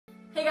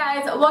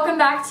Hey guys, welcome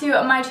back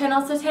to my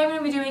channel. So today I'm going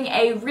to be doing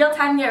a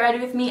real-time get ready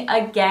with me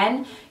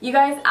again. You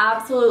guys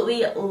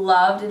absolutely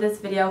loved this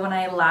video when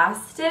I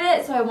last did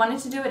it, so I wanted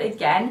to do it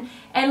again.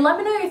 And let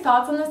me know your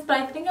thoughts on this, but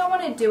I think I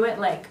want to do it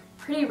like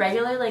pretty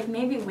regular, like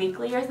maybe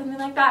weekly or something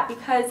like that,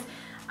 because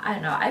I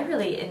don't know, I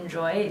really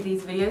enjoy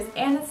these videos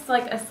and it's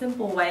like a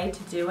simple way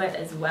to do it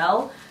as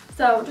well.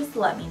 So just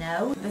let me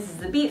know. This is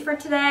the beat for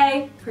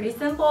today. Pretty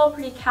simple,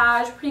 pretty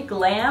cash, pretty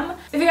glam.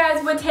 If you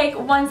guys would take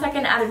 1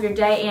 second out of your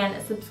day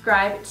and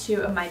subscribe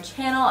to my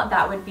channel,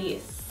 that would be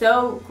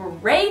so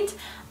great.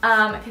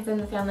 Because then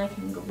the family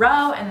can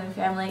grow and then the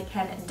family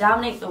can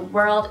dominate the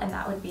world, and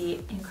that would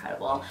be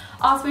incredible.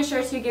 Also be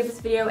sure to give this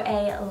video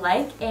a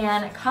like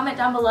and comment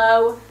down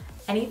below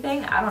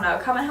anything, I don't know,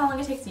 comment how long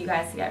it takes you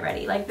guys to get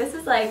ready. Like, this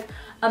is like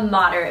a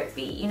moderate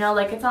beat, you know,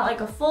 like it's not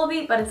like a full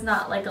beat, but it's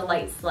not like a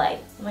light slide.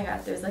 Oh my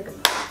god, there's like a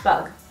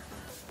bug.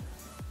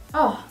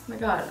 Oh my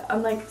god,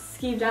 I'm like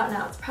skeeved out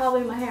now. It's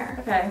probably my hair.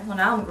 Okay, well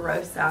now I'm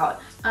grossed out.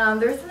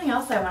 There was something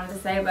else I wanted to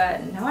say,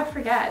 but now I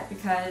forget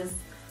because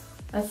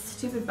that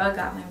stupid bug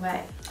got in my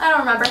way. I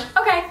don't remember.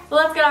 Okay,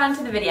 well let's get on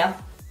to the video.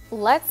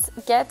 Let's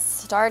get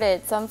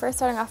started. So I'm first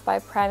starting off by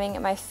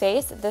priming my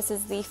face. This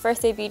is the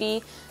First Aid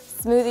Beauty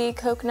Smoothie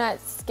Coconut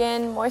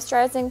Skin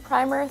Moisturizing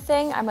Primer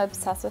thing. I'm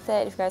obsessed with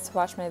it. If you guys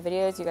watch my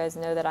videos, you guys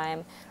know that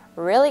I'm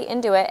really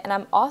into it, and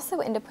I'm also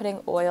into putting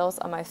oils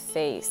on my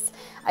face.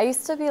 I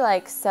used to be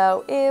like,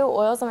 so ew,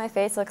 oils on my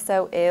face look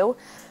so ew,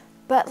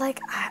 but like,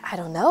 I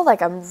don't know,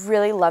 like I'm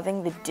really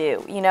loving the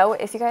dew. You know,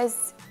 if you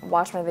guys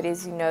watch my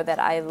videos, you know that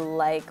I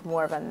like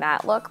more of a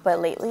matte look,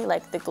 but lately,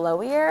 like the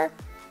glowier,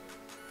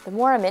 the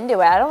more I'm into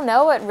it. I don't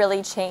know what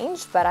really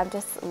changed, but I'm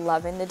just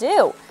loving the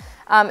dew.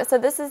 So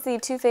this is the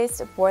Too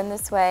Faced Born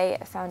This Way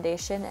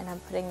foundation, and I'm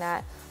putting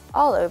that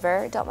all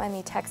over. Don't mind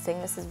me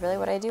texting. This is really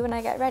what I do when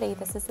I get ready.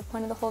 This is the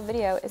point of the whole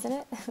video, isn't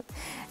it?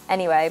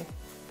 Anyway,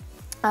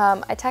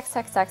 I text.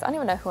 I don't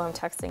even know who I'm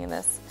texting in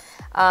this.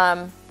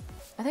 I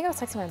think I was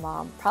texting my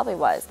mom. Probably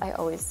was. I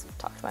always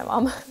talk to my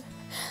mom.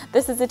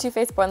 This is the Too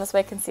Faced Born This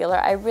Way concealer.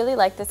 I really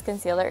like this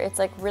concealer. It's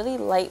like really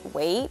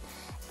lightweight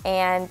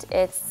and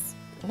it's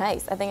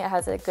nice. I think it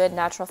has a good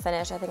natural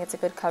finish. I think it's a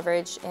good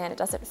coverage and it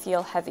doesn't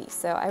feel heavy.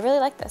 So I really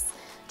like this.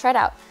 Try it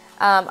out.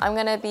 I'm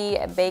going to be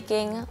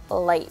baking,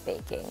 light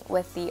baking,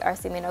 with the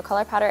RC Mino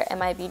color powder, and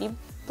my beauty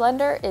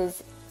blender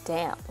is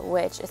damp,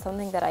 which is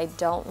something that I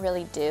don't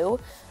really do,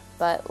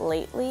 but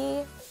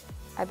lately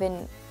I've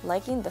been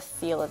liking the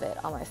feel of it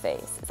on my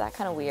face. Is that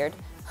kind of weird?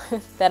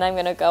 Then I'm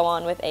going to go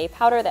on with a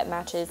powder that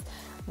matches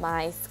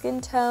my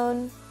skin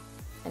tone,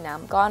 and now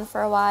I'm gone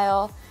for a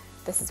while.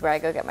 This is where I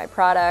go get my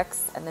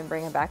products and then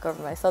bring them back over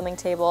to my filming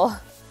table.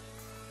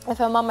 If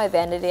I'm on my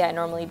vanity, I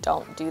normally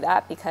don't do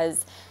that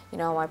because, you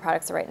know, my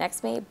products are right next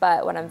to me,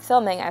 but when I'm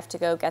filming, I have to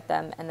go get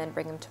them and then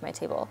bring them to my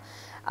table.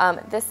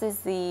 This is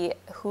the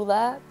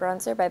Hoola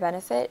bronzer by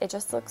Benefit. It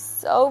just looks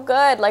so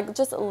good. Like,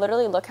 just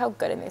literally look how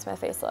good it makes my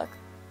face look.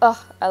 Ugh,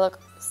 I look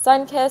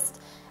sun-kissed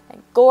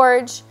and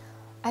gorge.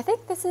 I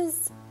think this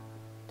is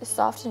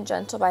Soft and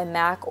Gentle by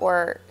MAC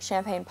or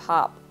Champagne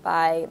Pop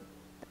by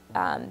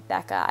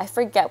Becca. I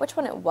forget which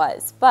one it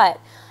was, but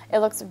it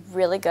looks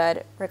really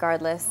good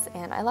regardless,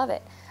 and I love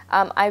it.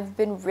 I've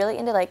been really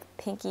into like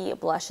pinky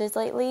blushes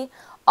lately.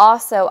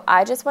 Also,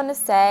 I just want to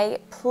say,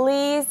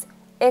 please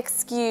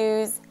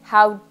excuse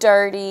how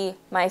dirty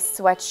my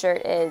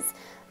sweatshirt is.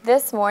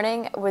 This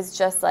morning was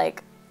just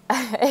like,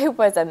 it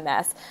was a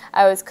mess.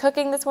 I was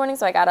cooking this morning,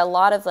 so I got a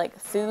lot of like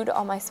food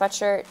on my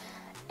sweatshirt,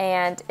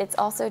 and it's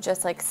also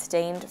just like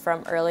stained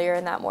from earlier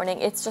in that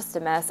morning. It's just a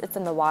mess. It's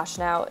in the wash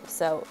now,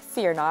 so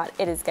fear not.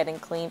 It is getting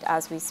cleaned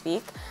as we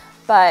speak,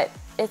 but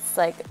it's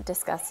like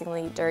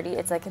disgustingly dirty.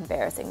 It's like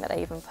embarrassing that I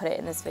even put it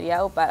in this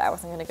video, but I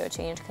wasn't gonna go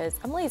change because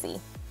I'm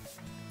lazy.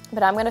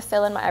 But I'm gonna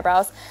fill in my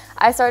eyebrows.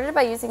 I started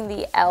by using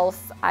the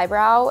e.l.f.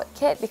 eyebrow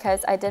kit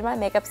because I did my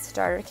makeup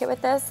starter kit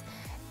with this,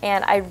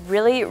 and I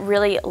really,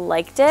 really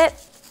liked it.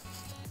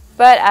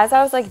 But as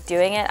I was like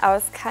doing it, I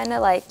was kind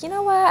of like, you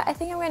know what? I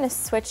think I'm going to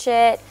switch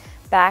it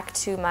back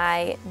to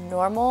my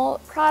normal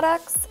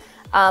products.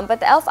 But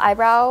the e.l.f.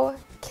 eyebrow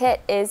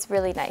kit is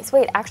really nice.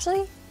 Wait,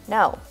 actually,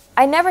 no.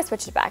 I never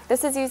switched it back.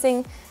 This is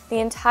using the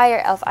entire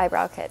e.l.f.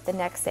 eyebrow kit. The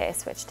next day I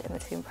switched in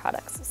between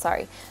products.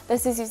 Sorry.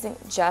 This is using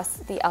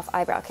just the e.l.f.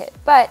 eyebrow kit.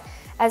 But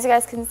as you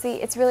guys can see,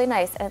 it's really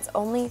nice, and it's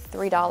only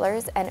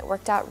 $3, and it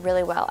worked out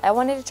really well. I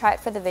wanted to try it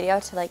for the video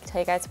to like tell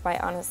you guys my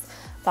honest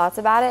thoughts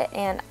about it,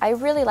 and I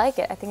really like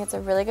it. I think it's a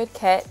really good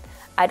kit.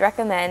 I'd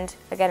recommend.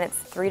 Again, it's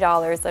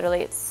 $3.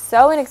 Literally, it's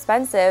so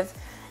inexpensive,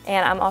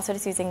 and I'm also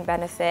just using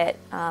Benefit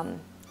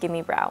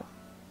Gimme Brow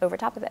over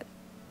top of it.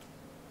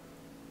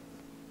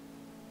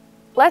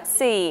 Let's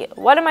see,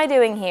 what am I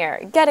doing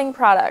here? Getting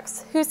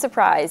products. Who's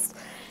surprised?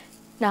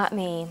 Not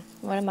me.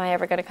 When am I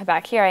ever gonna come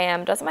back? Here I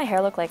am. Doesn't my hair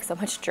look like so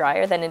much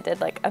drier than it did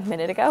like a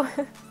minute ago?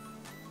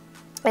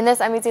 In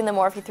this, I'm using the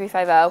Morphe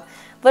 350.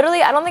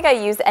 Literally, I don't think I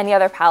used any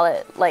other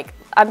palette. Like,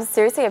 I'm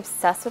seriously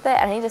obsessed with it,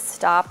 and I need to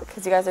stop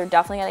because you guys are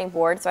definitely getting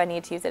bored, so I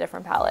need to use a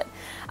different palette.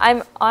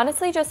 I'm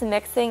honestly just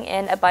mixing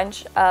in a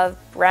bunch of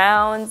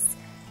browns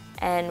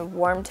and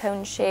warm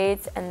tone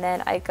shades, and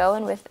then I go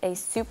in with a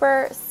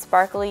super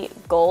sparkly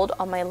gold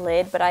on my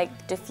lid, but I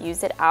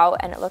diffuse it out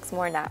and it looks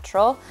more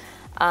natural.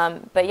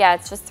 But yeah,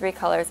 it's just 3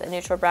 colors, a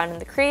neutral brown in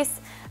the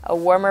crease, a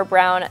warmer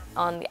brown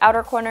on the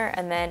outer corner,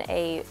 and then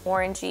a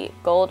orangey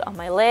gold on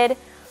my lid.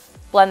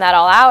 Blend that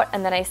all out,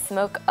 and then I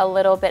smoke a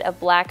little bit of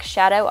black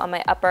shadow on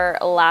my upper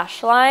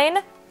lash line,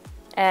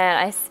 and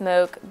I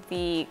smoke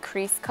the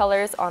crease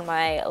colors on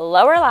my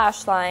lower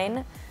lash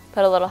line,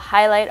 put a little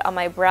highlight on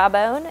my brow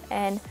bone,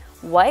 and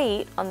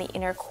white on the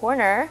inner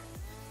corner,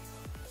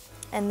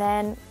 and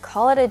then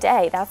call it a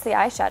day. That's the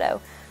eyeshadow.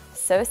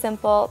 So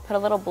simple. Put a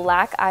little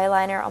black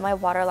eyeliner on my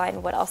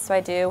waterline. What else do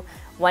I do?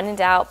 When in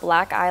doubt,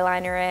 black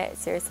eyeliner it.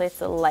 Seriously, it's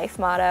the life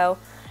motto.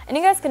 And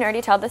you guys can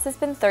already tell this has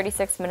been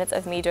 36 minutes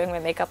of me doing my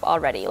makeup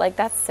already. Like,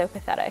 that's so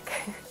pathetic.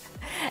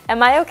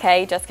 Am I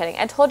okay? Just kidding.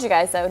 I told you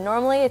guys though,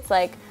 normally it's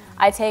like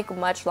I take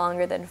much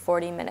longer than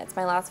 40 minutes.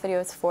 My last video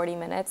was 40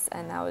 minutes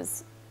and that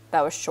was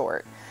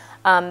short.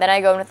 Then I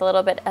go in with a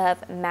little bit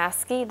of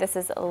masky. This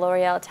is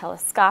L'Oreal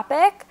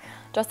Telescopic,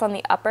 just on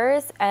the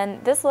uppers.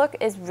 And this look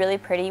is really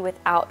pretty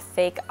without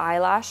fake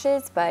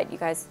eyelashes, but you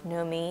guys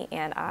know me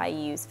and I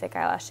use fake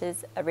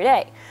eyelashes every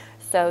day.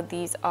 So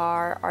these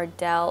are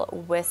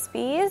Ardell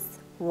Wispies.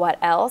 What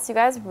else? You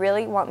guys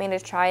really want me to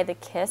try the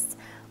Kiss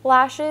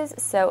lashes,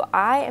 so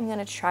I am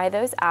gonna try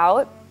those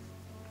out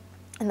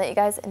and let you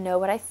guys know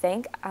what I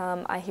think.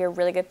 I hear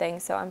really good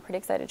things, so I'm pretty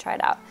excited to try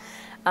it out.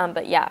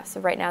 But yeah, so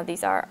right now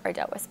these are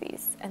Ardell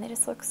Wispies, and they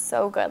just look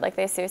so good. Like,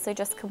 they seriously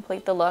just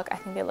complete the look. I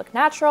think they look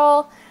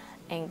natural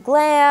and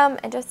glam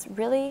and just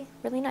really,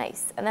 really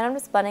nice. And then I'm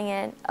just blending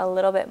in a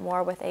little bit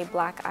more with a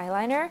black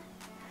eyeliner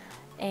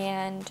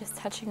and just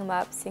touching them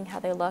up, seeing how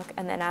they look,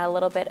 and then add a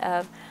little bit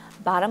of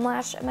bottom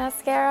lash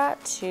mascara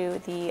to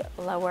the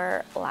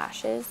lower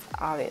lashes,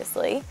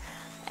 obviously,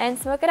 and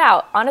smoke it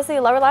out. Honestly,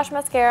 lower lash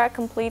mascara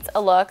completes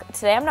a look.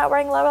 Today I'm not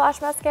wearing lower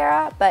lash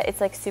mascara, but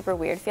it's like super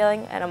weird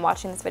feeling, and I'm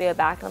watching this video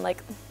back and I'm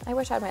like, I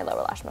wish I had my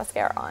lower lash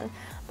mascara on.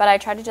 But I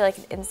tried to do like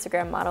an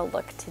Instagram model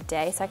look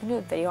today, so I can do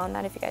a video on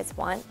that if you guys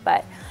want.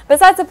 But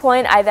besides the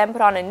point, I then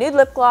put on a nude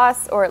lip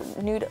gloss or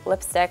nude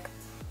lipstick.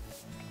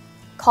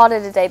 Called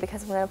it a day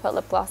because I'm going to put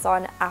lip gloss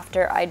on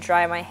after I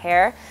dry my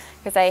hair,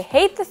 because I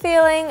hate the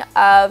feeling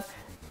of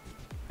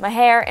my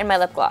hair in my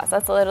lip gloss.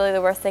 That's literally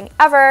the worst thing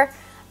ever.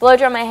 Blow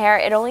dry my hair.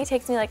 It only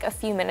takes me like a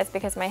few minutes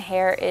because my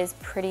hair is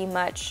pretty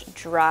much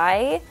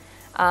dry.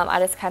 I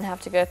just kind of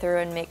have to go through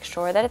and make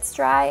sure that it's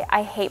dry.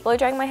 I hate blow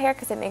drying my hair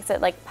because it makes it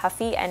like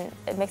puffy and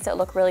it makes it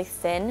look really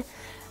thin.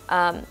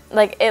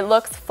 Like, it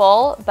looks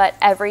full, but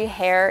every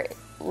hair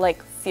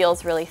like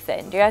feels really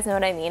thin. Do you guys know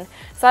what I mean?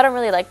 So I don't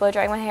really like blow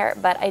drying my hair,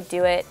 but I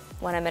do it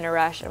when I'm in a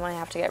rush and when I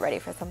have to get ready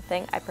for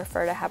something. I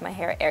prefer to have my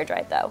hair air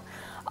dried though.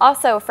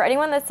 Also, for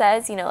anyone that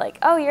says, you know, like,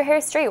 oh, your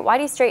hair's straight, why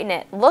do you straighten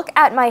it? Look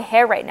at my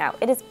hair right now.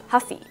 It is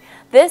puffy.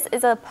 This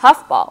is a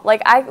puff ball.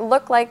 Like, I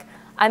look like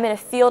I'm in a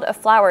field of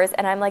flowers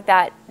and I'm like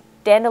that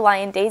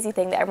dandelion daisy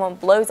thing that everyone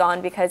blows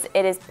on because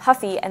it is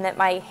puffy and that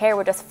my hair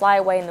would just fly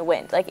away in the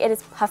wind. Like, it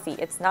is puffy.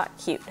 It's not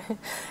cute.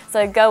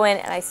 So I go in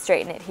and I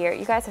straighten it here.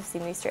 You guys have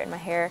seen me straighten my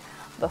hair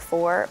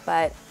before,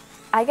 but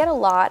I get a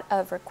lot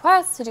of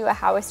requests to do a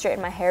how I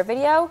straighten my hair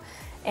video,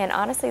 and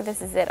honestly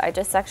this is it. I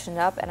just section it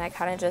up and I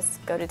kind of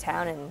just go to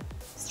town and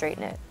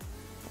straighten it.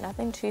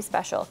 Nothing too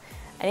special.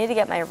 I need to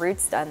get my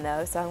roots done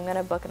though, so I'm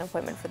gonna book an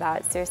appointment for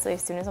that. Seriously,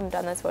 as soon as I'm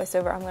done this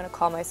voiceover, I'm gonna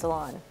call my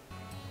salon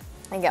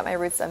and get my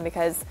roots done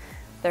because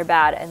they're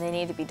bad and they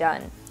need to be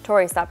done.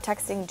 Tori, stop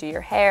texting, do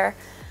your hair.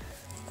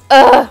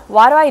 Ugh,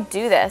 why do I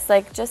do this?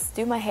 Like, just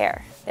do my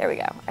hair. There we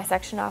go. I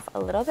section off a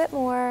little bit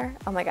more.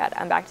 Oh my God,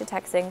 I'm back to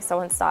texting.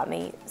 Someone stop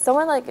me.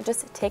 Someone like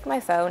just take my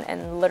phone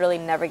and literally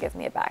never give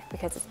me it back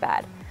because it's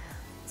bad.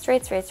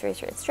 Straight, straight, straight,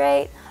 straight,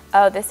 straight.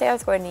 Oh, this day I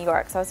was going to New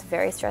York, so I was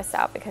very stressed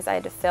out because I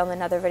had to film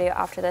another video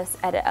after this,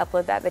 edit,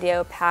 upload that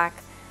video, pack.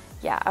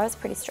 Yeah, I was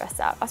pretty stressed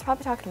out. I was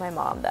probably talking to my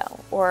mom though,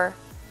 or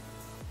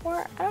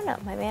I don't know,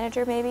 my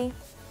manager maybe.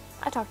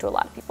 I talk to a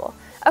lot of people.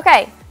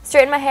 Okay,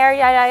 straighten my hair,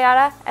 yada, yada,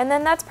 yada, and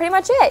then that's pretty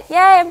much it. Yay,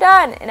 I'm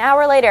done. An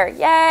hour later,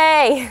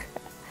 yay.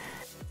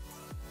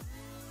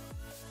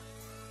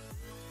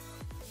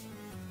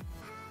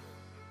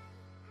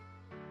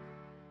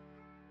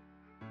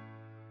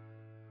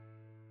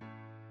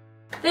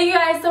 Thank you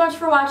guys so much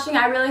for watching.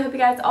 I really hope you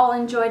guys all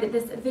enjoyed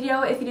this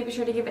video. If you did, be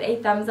sure to give it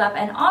a thumbs up,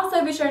 and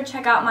also be sure to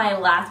check out my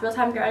last Real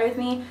Time Get Ready With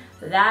Me.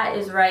 That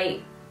is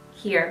right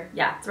here.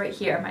 Yeah, it's right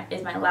here.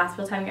 Is my last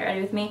Real Time Get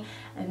Ready With Me.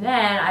 And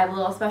then I have a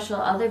little special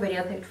other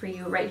video picked for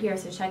you right here,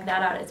 so check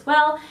that out as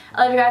well.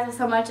 I love you guys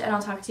so much, and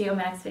I'll talk to you in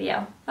my next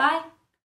video. Bye!